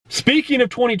Speaking of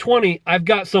 2020, I've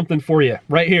got something for you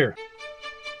right here.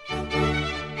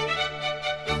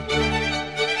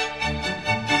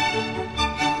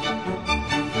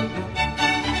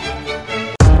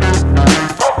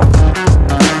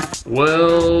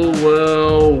 Well.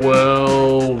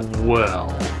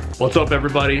 What's up,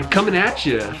 everybody? Coming at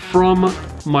you from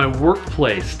my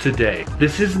workplace today.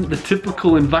 This isn't the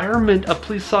typical environment a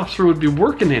police officer would be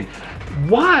working in.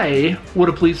 Why would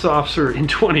a police officer in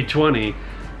 2020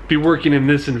 be working in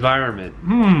this environment?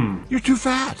 You're too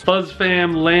fat.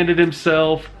 FuzzFam landed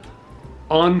himself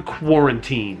on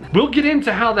quarantine. We'll get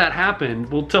into how that happened.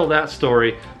 We'll tell that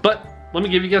story. But let me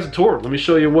give you guys a tour. Let me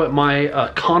show you what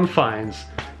my confines,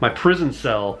 my prison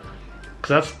cell, because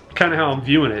that's kind of how I'm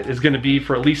viewing it, is going to be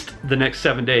for at least the next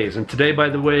 7 days. And today, by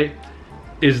the way,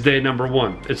 is day number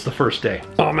 1. It's the first day.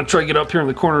 Oh, I'm going to try to get up here in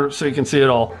the corner so you can see it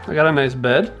all. I got a nice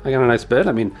bed.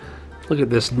 I mean, look at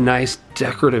this nice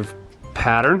decorative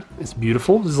pattern. It's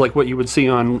beautiful. This is like what you would see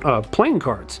on playing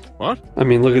cards. What? I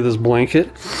mean, look at this blanket.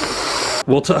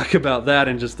 We'll talk about that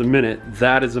in just a minute.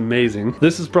 That is amazing.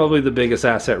 This is probably the biggest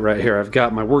asset right here. I've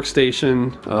got my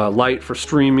workstation, light for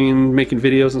streaming, making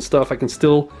videos and stuff. I can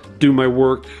still do my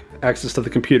work, access to the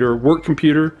computer, work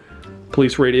computer,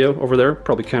 police radio over there.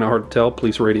 Probably kind of hard to tell,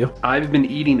 police radio. I've been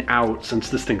eating out since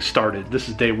this thing started. This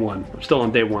is day 1. I'm still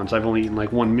on day 1, so I've only eaten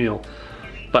like 1 meal.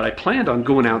 But I planned on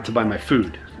going out to buy my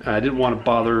food. I didn't want to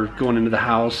bother going into the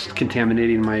house,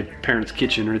 contaminating my parents'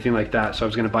 kitchen or anything like that, so I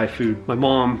was gonna buy food. My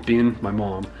mom, being my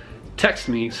mom, texted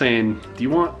me saying, do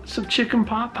you want some chicken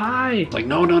pot pie? Like,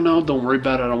 no, don't worry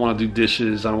about it. I don't want to do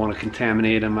dishes. I don't want to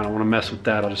contaminate them. I don't want to mess with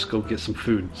that. I'll just go get some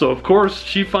food. So of course,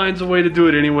 she finds a way to do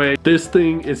it anyway. This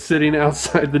thing is sitting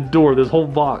outside the door, this whole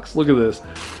box. Look at this.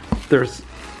 There's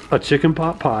a chicken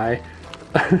pot pie,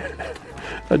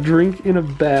 a drink in a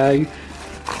bag,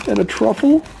 and a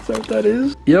truffle. Is that what that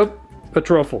is? Yep, a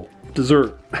truffle.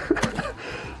 Dessert.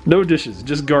 No dishes,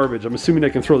 just garbage. I'm assuming I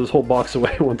can throw this whole box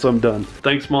away once I'm done.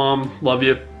 Thanks, Mom. Love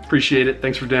you. Appreciate it.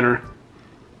 Thanks for dinner.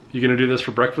 You gonna do this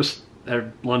for breakfast,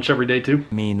 lunch every day too?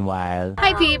 Meanwhile.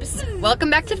 Hi peeps, welcome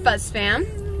back to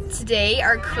FuzzFam. Today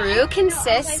our crew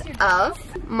consists of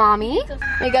Mommy.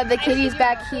 We got the kitties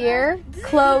back here.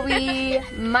 Chloe,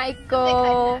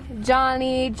 Michael,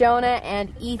 Johnny, Jonah,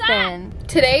 and Ethan.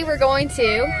 Today we're going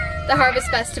to the Harvest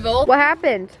Festival. What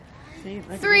happened?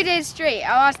 3 days straight.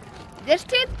 I lost this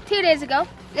tooth 2 days ago,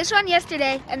 this one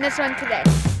yesterday, and this one today.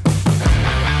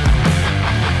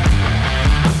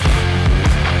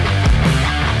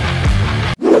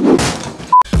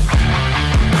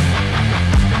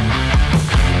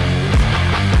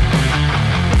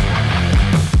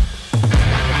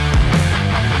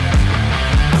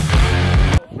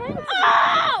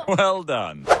 Well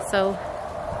done. So,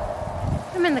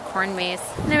 I'm in the corn maze,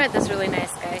 and I met this really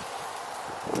nice guy.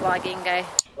 Vlogging guy.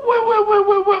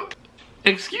 Wait.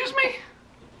 Excuse me?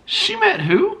 She met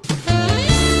who?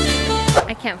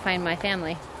 I can't find my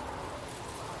family.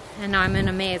 And now I'm in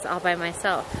a maze all by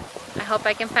myself. I hope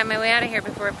I can find my way out of here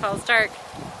before it falls dark.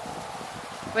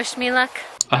 Wish me luck.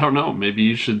 I don't know, maybe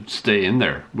you should stay in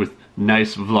there with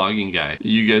nice vlogging guy.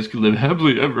 You guys could live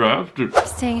happily ever after.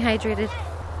 Staying hydrated,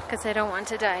 because I don't want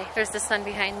to die. There's the sun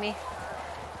behind me.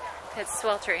 It's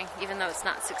sweltering, even though it's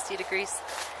not 60 degrees.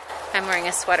 I'm wearing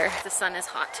a sweater. The sun is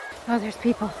hot. Oh, there's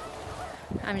people.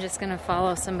 I'm just gonna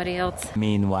follow somebody else.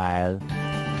 Meanwhile.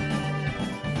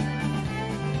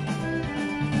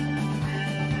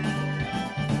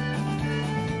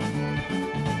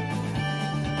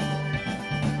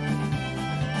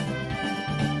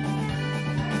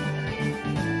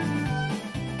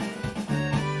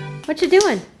 What you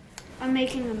doing? I'm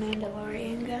making a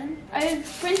Mandalorian gun. I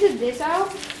printed this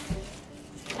out,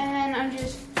 and I'm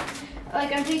just,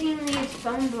 I'm taking these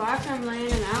foam blocks, I'm laying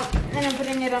them out, and then I'm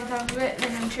putting it on top of it,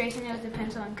 and then I'm tracing it with a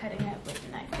pencil and cutting it with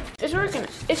a knife. It's working.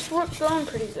 It's flowing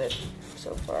pretty good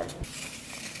so far.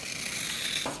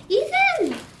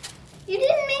 Ethan! You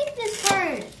didn't make this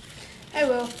part! I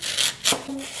will.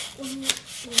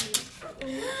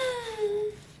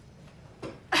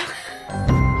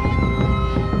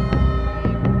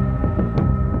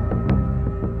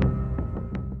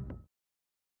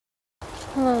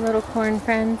 Hello, little corn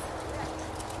friends.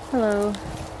 Hello.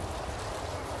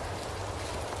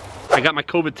 I got my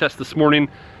COVID test this morning.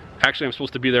 Actually, I'm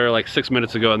supposed to be there like 6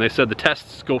 minutes ago, and they said the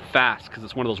tests go fast because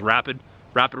it's one of those rapid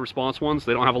response ones.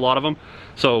 They don't have a lot of them.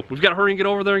 So we've got to hurry and get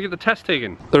over there and get the test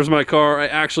taken. There's my car. I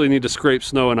actually need to scrape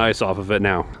snow and ice off of it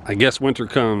now. I guess winter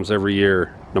comes every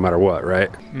year, no matter what,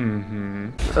 right?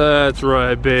 Mm-hmm. That's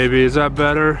right, baby. Is that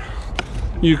better?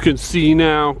 You can see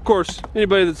now. Of course,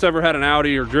 anybody that's ever had an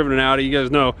Audi or driven an Audi, you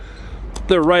guys know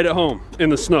they're right at home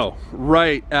in the snow,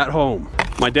 right at home.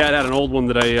 My dad had an old one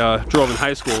that I drove in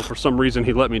high school. For some reason,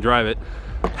 he let me drive it.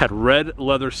 Had red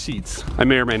leather seats. I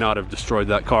may or may not have destroyed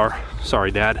that car.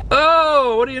 Sorry, Dad.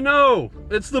 Oh, what do you know?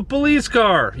 It's the police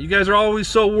car. You guys are always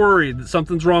so worried that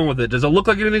something's wrong with it. Does it look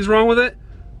like anything's wrong with it?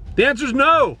 The answer's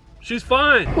no. She's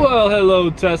fine. Well,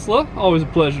 hello, Tesla. Always a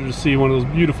pleasure to see one of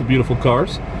those beautiful, beautiful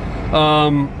cars.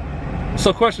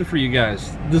 So question for you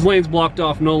guys. This lane's blocked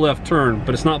off, no left turn,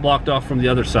 but it's not blocked off from the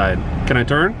other side. Can I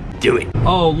turn? Do it.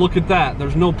 Oh, look at that.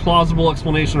 There's no plausible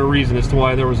explanation or reason as to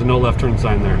why there was a no left turn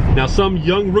sign there. Now, some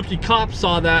young rookie cop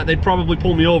saw that, they'd probably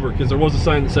pull me over because there was a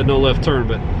sign that said no left turn,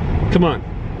 but come on.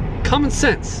 Common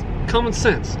sense. Common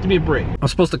sense. Give me a break. I'm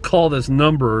supposed to call this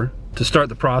number to start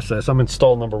the process. I'm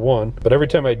install number 1, but every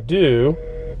time I do,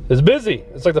 it's busy.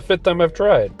 It's like the 5th time I've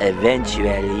tried.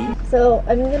 Eventually. So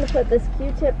I'm gonna put this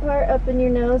Q-tip part up in your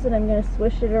nose and I'm gonna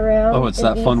swish it around. Oh, it's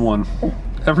that fun one.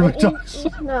 Everybody talks.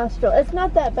 Each nostril. It's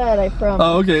not that bad, I promise.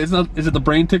 Oh, okay. It's not. Is it the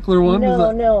brain tickler one?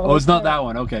 No, no. Oh, it's not that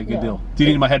one. Okay, good deal. Do you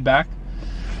need my head back?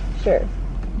 Sure.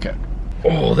 Okay.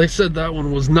 Oh, they said that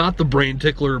one was not the brain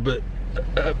tickler, but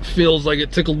it feels like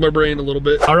it tickled my brain a little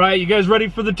bit. All right, you guys ready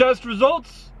for the test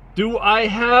results? Do I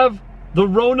have the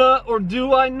Rona or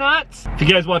do I not? If you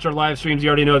guys watch our live streams, you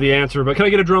already know the answer, but can I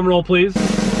get a drum roll, please?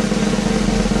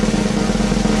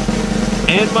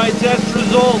 And my test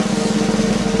results.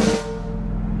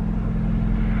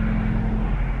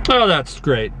 Oh, that's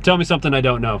great. Tell me something I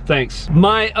don't know. Thanks.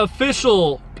 My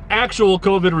official, actual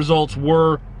COVID results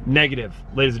were negative,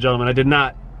 ladies and gentlemen. I did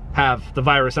not have the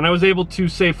virus, and I was able to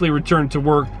safely return to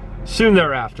work soon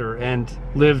thereafter and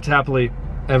lived happily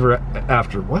ever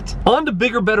after. What? On to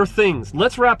bigger, better things.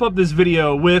 Let's wrap up this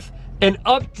video with an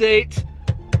update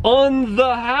on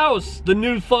the house, the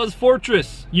new Fuzz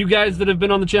Fortress. You guys that have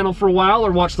been on the channel for a while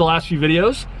or watched the last few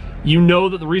videos, you know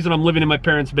that the reason I'm living in my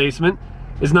parents' basement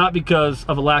is not because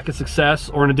of a lack of success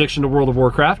or an addiction to World of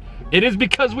Warcraft. It is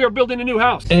because we are building a new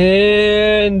house.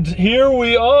 And here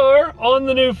we are on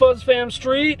the new FuzzFam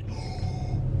street.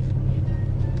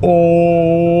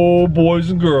 Oh, boys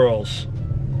and girls,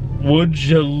 would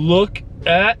you look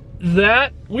at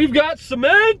that? We've got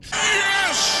cement.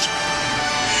 Yes!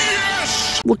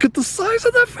 Yes! Look at the size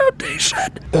of that foundation.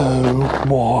 Oh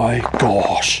my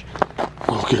gosh.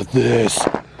 Look at this.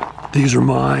 These are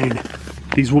mine.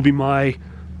 These will be my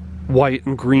white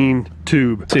and green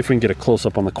tube. See if we can get a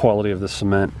close-up on the quality of this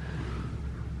cement.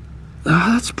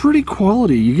 That's pretty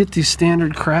quality. You get these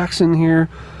standard cracks in here.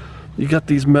 You got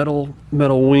these metal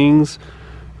wings.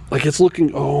 Like, it's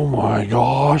looking, oh my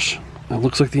gosh. It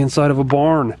looks like the inside of a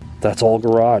barn. That's all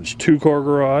garage. 2-car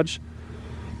garage.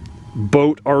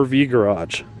 Boat RV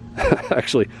garage.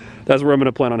 Actually, that's where I'm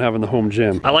gonna plan on having the home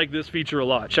gym. I like this feature a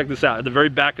lot. Check this out. At the very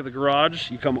back of the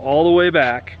garage, you come all the way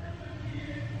back,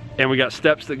 and we got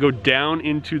steps that go down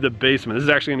into the basement. This is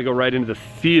actually gonna go right into the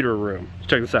theater room.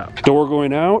 Check this out. Door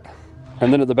going out,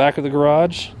 and then at the back of the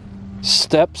garage,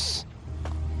 steps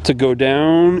to go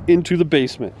down into the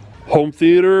basement. Home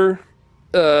theater,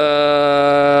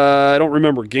 I don't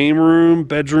remember. Game room,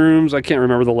 bedrooms, I can't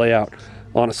remember the layout,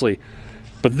 honestly.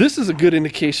 But this is a good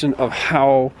indication of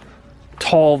how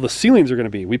tall the ceilings are gonna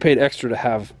be. We paid extra to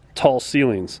have tall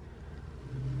ceilings.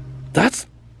 That's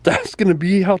gonna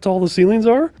be how tall the ceilings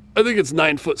are? I think it's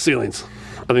 9-foot ceilings.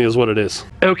 I think is what it is.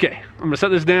 Okay, I'm gonna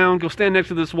set this down, go stand next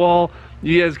to this wall.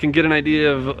 You guys can get an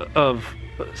idea of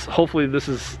hopefully this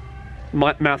is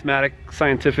mathematic,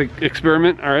 scientific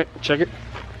experiment. All right, check it.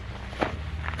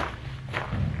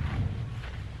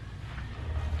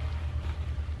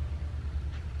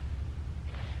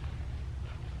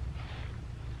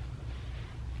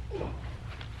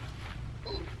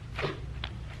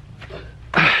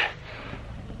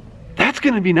 That's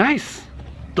gonna be nice.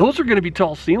 Those are gonna be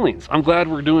tall ceilings. I'm glad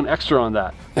we're doing extra on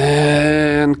that.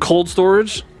 And cold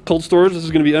storage. Cold storage, this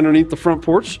is gonna be underneath the front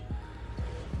porch.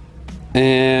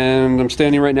 And I'm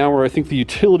standing right now where I think the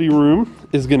utility room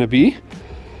is gonna be.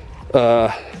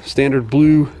 Standard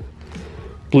blue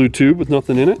tube with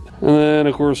nothing in it. And then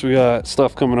of course we got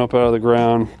stuff coming up out of the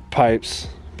ground, pipes.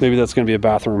 Maybe that's gonna be a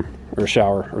bathroom or a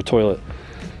shower or a toilet.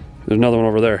 There's another one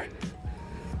over there.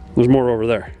 There's more over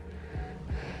there.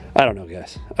 I don't know,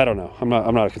 guys. I don't know. I'm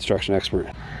not a construction expert.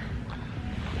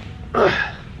 Oh,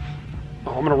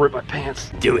 I'm gonna rip my pants.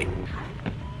 Do it.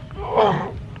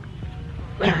 Oh.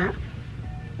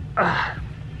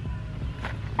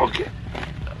 Okay.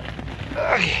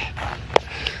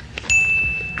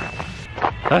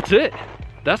 That's it.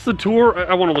 That's the tour.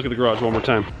 I want to look at the garage one more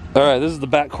time. All right, this is the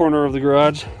back corner of the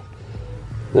garage.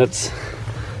 That's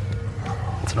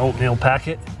an oatmeal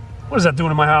packet. What is that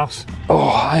doing in my house? Oh,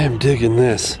 I am digging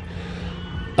this.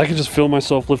 I can just feel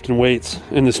myself lifting weights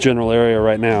in this general area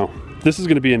right now. This is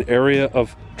gonna be an area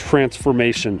of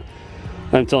transformation.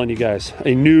 I'm telling you guys,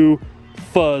 a new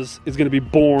Fuzz is gonna be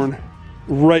born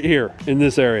right here in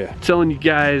this area. Telling you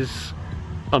guys,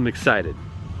 I'm excited.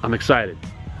 I'm excited.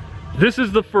 This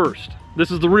is the first.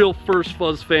 This is the real first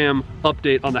FuzzFam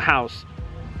update on the house.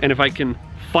 And if I can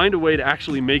find a way to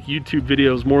actually make YouTube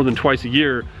videos more than twice a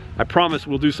year, I promise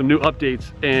we'll do some new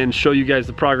updates and show you guys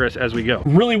the progress as we go.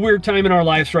 Really weird time in our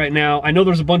lives right now. I know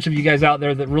there's a bunch of you guys out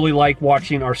there that really like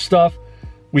watching our stuff.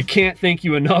 We can't thank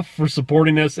you enough for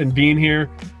supporting us and being here,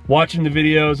 watching the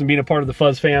videos and being a part of the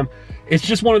FuzzFam. It's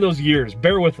just one of those years.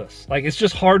 Bear with us. Like, it's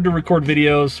just hard to record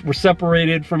videos. We're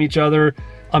separated from each other.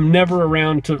 I'm never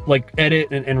around to like edit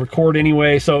and record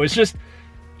anyway. So it's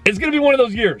gonna be one of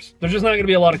those years. There's just not gonna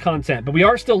be a lot of content, but we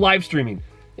are still live streaming.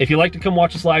 If you like to come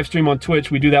watch us live stream on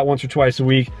Twitch, we do that once or twice a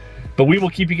week, but we will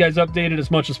keep you guys updated as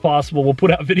much as possible. We'll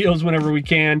put out videos whenever we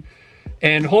can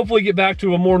and hopefully get back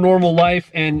to a more normal life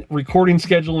and recording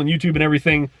schedule and YouTube and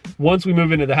everything once we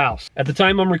move into the house. At the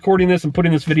time I'm recording this and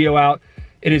putting this video out,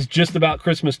 it is just about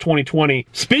Christmas 2020.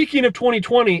 Speaking of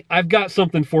 2020, I've got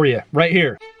something for you right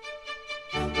here.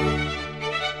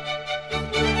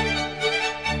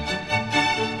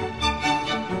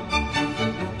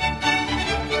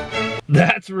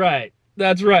 That's right.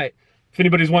 That's right. If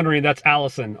anybody's wondering, that's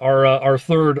Allison, our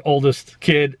third oldest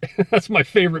kid. That's my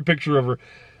favorite picture of her.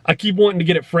 I keep wanting to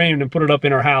get it framed and put it up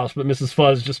in our house, but Mrs.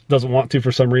 Fuzz just doesn't want to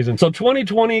for some reason. So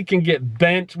 2020 can get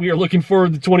bent. We are looking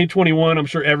forward to 2021. I'm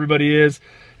sure everybody is.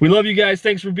 We love you guys.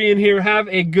 Thanks for being here. Have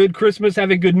a good Christmas. Have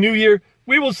a good New Year.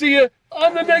 We will see you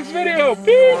on the next video.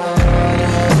 Peace.